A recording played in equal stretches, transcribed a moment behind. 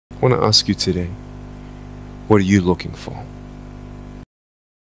I want to ask you today, what are you looking for?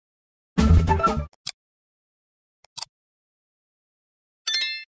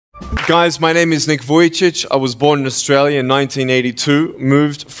 Guys, my name is Nick Vujicic. I was born in Australia in 1982,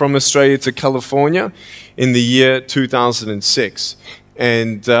 moved from Australia to California in the year 2006.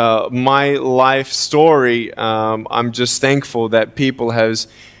 And my life story, I'm just thankful that people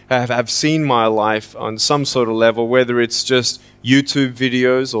have seen my life on some sort of level, whether it's just YouTube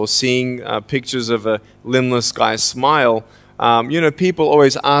videos or seeing pictures of a limbless guy smile. People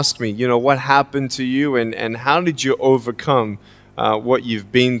always ask me, what happened to you and how did you overcome what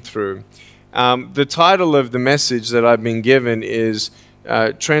you've been through. The title of the message that I've been given is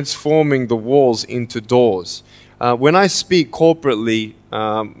Transforming the Walls into Doors. When I speak corporately,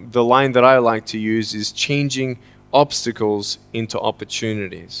 the line that I like to use is changing obstacles into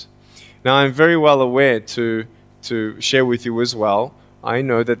opportunities. Now, I'm very well aware to share with you as well, I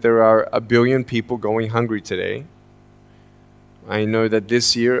know that there are 1 billion people going hungry today. I know that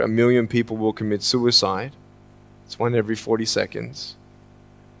this year 1 million people will commit suicide. It's 1 every 40 seconds.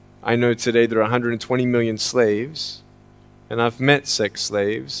 I know today there are 120 million slaves, and I've met sex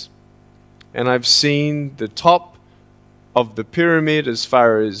slaves, and I've seen the top of the pyramid as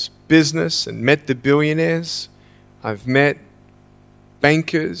far as business and met the billionaires. I've met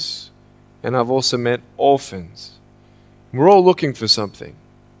bankers, and I've also met orphans. We're all looking for something.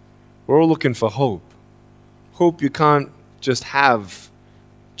 We're all looking for hope. Hope you can't just have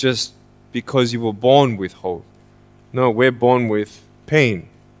just because you were born with hope. No, we're born with pain.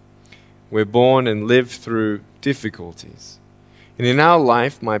 We're born and live through difficulties. And in our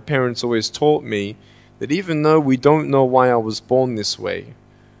life, my parents always taught me that even though we don't know why I was born this way,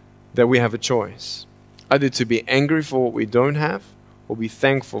 that we have a choice. Either to be angry for what we don't have, or be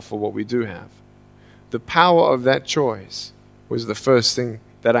thankful for what we do have. The power of that choice was the first thing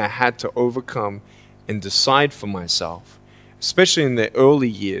that I had to overcome and decide for myself, especially in the early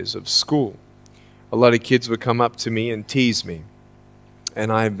years of school. A lot of kids would come up to me and tease me. And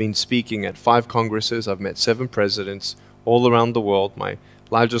I've been speaking at 5 congresses. I've met 7 presidents all around the world. My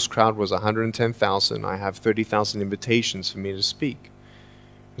largest crowd was 110,000. I have 30,000 invitations for me to speak.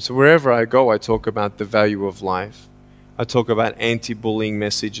 So wherever I go, I talk about the value of life. I talk about anti-bullying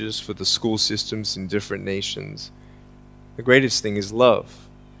messages for the school systems in different nations. The greatest thing is love.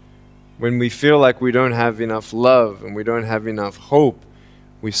 When we feel like we don't have enough love and we don't have enough hope,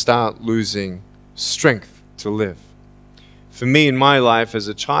 we start losing strength to live. For me, in my life as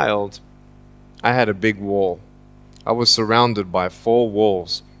a child, I had a big wall. I was surrounded by 4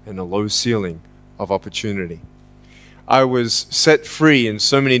 walls and a low ceiling of opportunity. I was set free in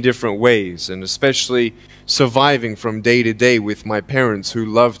so many different ways, and especially surviving from day to day with my parents who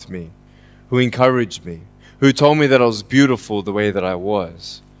loved me, who encouraged me, who told me that I was beautiful the way that I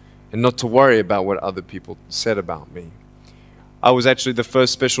was, and not to worry about what other people said about me. I was actually the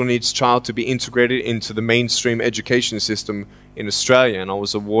first special needs child to be integrated into the mainstream education system in Australia, and I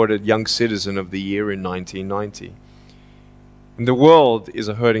was awarded Young Citizen of the Year in 1990. And the world is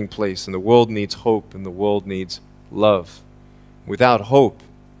a hurting place, and the world needs hope, and the world needs love. Without hope,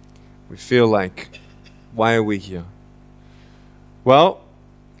 we feel like, why are we here? Well,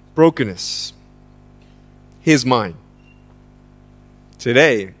 brokenness. Here's mine.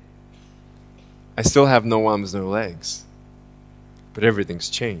 Today, I still have no arms, no legs. But everything's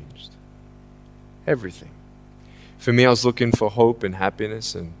changed. Everything. For me, I was looking for hope and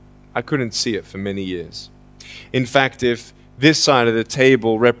happiness, and I couldn't see it for many years. In fact, if this side of the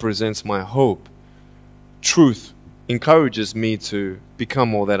table represents my hope, truth encourages me to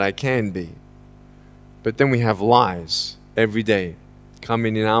become all that I can be. But then we have lies every day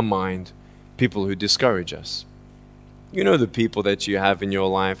coming in our mind, people who discourage us. You know the people that you have in your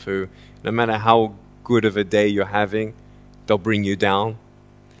life who, no matter how good of a day you're having, they'll bring you down.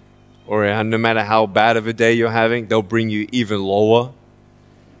 Or no matter how bad of a day you're having, they'll bring you even lower.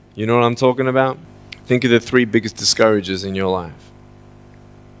 You know what I'm talking about? Think of the 3 biggest discouragers in your life.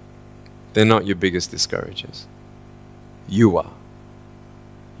 They're not your biggest discouragers. You are.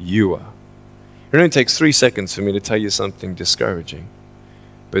 You are. It only takes 3 seconds for me to tell you something discouraging.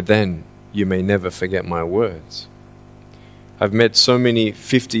 But then you may never forget my words. I've met so many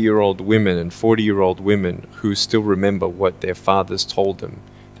 50-year-old women and 40-year-old women who still remember what their fathers told them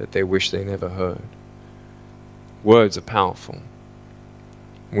that they wish they never heard. Words are powerful.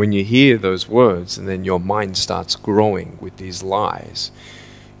 When you hear those words and then your mind starts growing with these lies.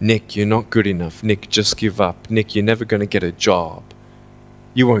 Nick, you're not good enough. Nick, just give up. Nick, you're never going to get a job.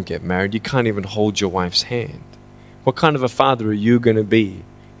 You won't get married. You can't even hold your wife's hand. What kind of a father are you going to be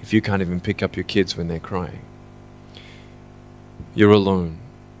if you can't even pick up your kids when they're crying? You're alone.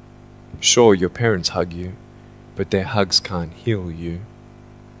 Sure, your parents hug you, but their hugs can't heal you.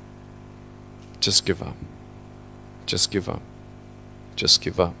 Just give up. Just give up. Just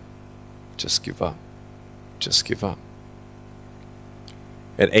give up. Just give up. Just give up.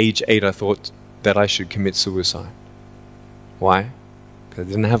 At age 8, I thought that I should commit suicide. Why? Because I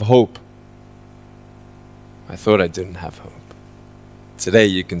didn't have hope. I thought I didn't have hope. Today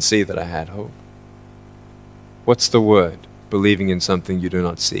you can see that I had hope. What's the word? Believing in something you do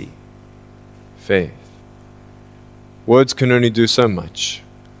not see. Faith. Words can only do so much.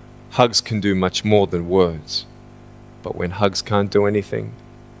 Hugs can do much more than words. But when hugs can't do anything,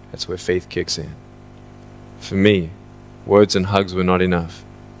 that's where faith kicks in. For me, words and hugs were not enough,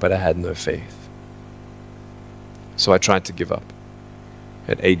 but I had no faith. So I tried to give up.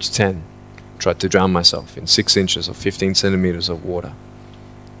 At age 10, I tried to drown myself in 6 inches or 15 centimeters of water.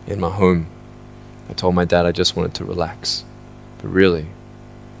 In my home, I told my dad I just wanted to relax. But really,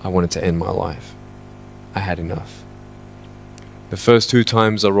 I wanted to end my life. I had enough. The first 2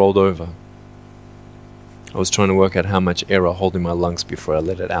 times I rolled over, I was trying to work out how much air I hold in my lungs before I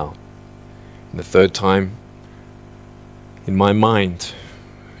let it out. And the 3rd time, in my mind,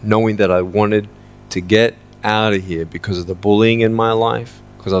 knowing that I wanted to get out of here because of the bullying in my life,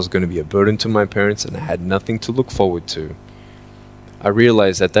 because I was going to be a burden to my parents and I had nothing to look forward to, I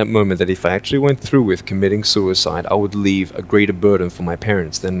realized at that moment that if I actually went through with committing suicide, I would leave a greater burden for my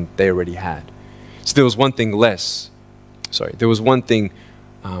parents than they already had. So there was one thing less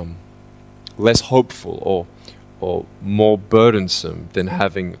hopeful or more burdensome than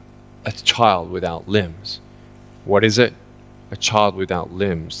having a child without limbs. What is it? A child without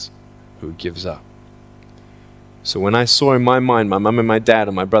limbs who gives up. So when I saw in my mind my mum and my dad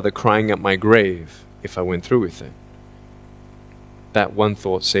and my brother crying at my grave if I went through with it, that one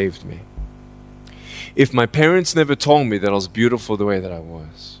thought saved me. If my parents never told me that I was beautiful the way that I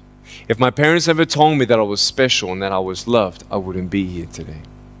was, if my parents never told me that I was special and that I was loved, I wouldn't be here today.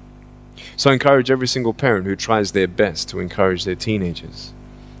 So I encourage every single parent who tries their best to encourage their teenagers.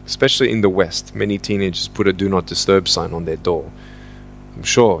 Especially in the West, many teenagers put a do not disturb sign on their door. I'm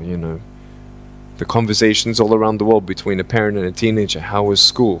sure, the conversations all around the world between a parent and a teenager. How was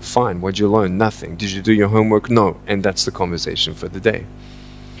school? Fine. What'd you learn? Nothing. Did you do your homework? No. And that's the conversation for the day.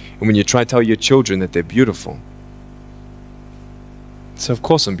 And when you try to tell your children that they're beautiful, so of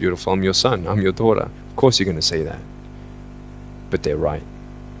course I'm beautiful. I'm your son. I'm your daughter. Of course you're going to say that. But they're right.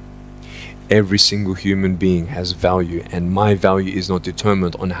 Every single human being has value, and my value is not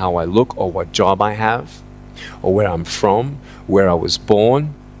determined on how I look or what job I have or where I'm from, where I was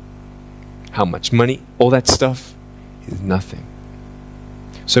born, how much money. All that stuff is nothing.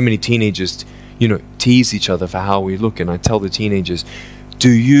 So many teenagers, tease each other for how we look, and I tell the teenagers, do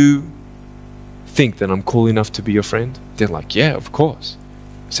you think that I'm cool enough to be your friend? They're like, yeah, of course.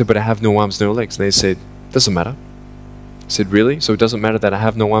 I said, but I have no arms, no legs. And they said, doesn't matter. I said, really? So it doesn't matter that I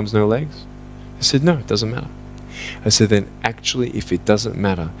have no arms, no legs? I said, no, it doesn't matter. I said, then actually, if it doesn't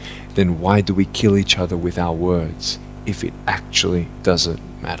matter, then why do we kill each other with our words if it actually doesn't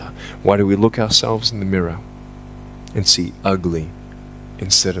matter? Why do we look ourselves in the mirror and see ugly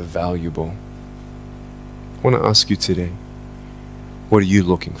instead of valuable? I want to ask you today, what are you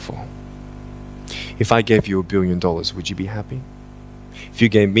looking for? If I gave you $1 billion, would you be happy? If you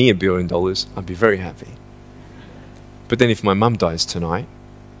gave me $1 billion, I'd be very happy. But then if my mum dies tonight,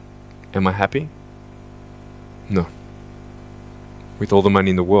 am I happy? No. With all the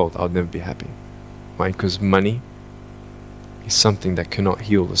money in the world, I'll never be happy. Why? Because money is something that cannot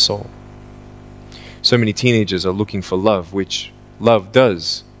heal the soul. So many teenagers are looking for love, which love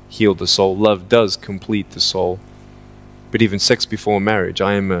does heal the soul. Love does complete the soul. But even sex before marriage,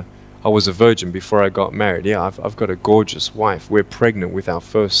 I was a virgin before I got married. Yeah, I've got a gorgeous wife. We're pregnant with our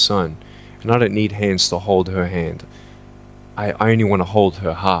first son. And I don't need hands to hold her hand. I only want to hold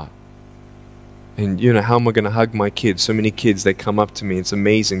her heart. And how am I going to hug my kids? So many kids, they come up to me. It's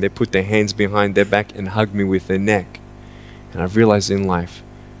amazing. They put their hands behind their back and hug me with their neck. And I've realized in life,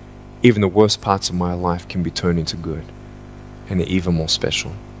 even the worst parts of my life can be turned into good. And they're even more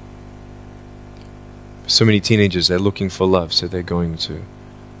special. So many teenagers, they're looking for love. So they're going to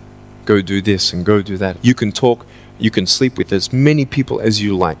go do this and go do that. You can talk, you can sleep with as many people as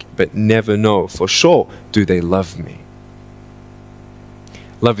you like, but never know for sure, do they love me?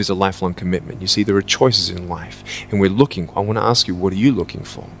 Love is a lifelong commitment. You see, there are choices in life, and we're looking. I want to ask you, what are you looking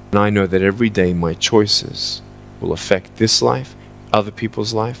for? And I know that every day my choices will affect this life, other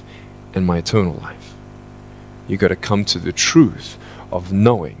people's life, and my eternal life. You got to come to the truth of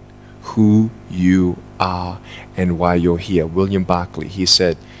knowing who you are and why you're here. William Barclay, he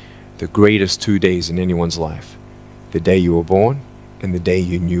said, the greatest 2 days in anyone's life, the day you were born and the day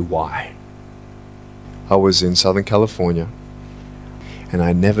you knew why. I was in Southern California, and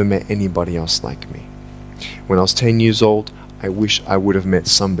I never met anybody else like me. When I was 10 years old, I wish I would have met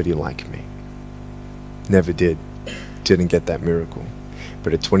somebody like me. Never did. Didn't get that miracle.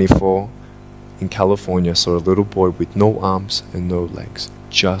 But at 24, in California, I saw a little boy with no arms and no legs,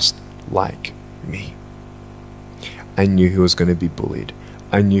 just like me. I knew he was going to be bullied.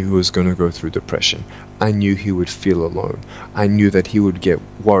 I knew he was going to go through depression. I knew he would feel alone. I knew that he would get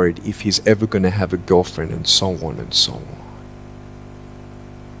worried if he's ever going to have a girlfriend, and so on and so on.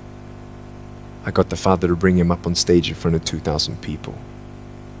 I got the father to bring him up on stage in front of 2,000 people.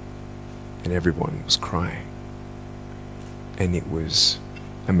 And everyone was crying. And it was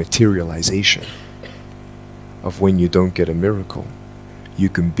a materialization of when you don't get a miracle, you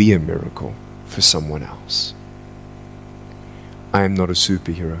can be a miracle for someone else. I am not a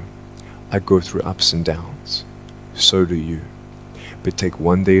superhero. I go through ups and downs. So do you. But take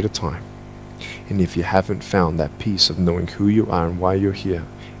one day at a time. And if you haven't found that peace of knowing who you are and why you're here,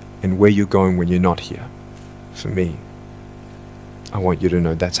 and where you're going when you're not here, for me, I want you to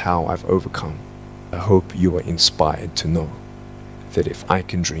know that's how I've overcome. I hope you are inspired to know that if I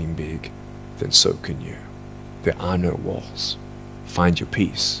can dream big, then so can you. There are no walls. Find your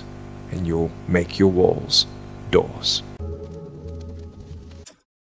peace, and you'll make your walls doors.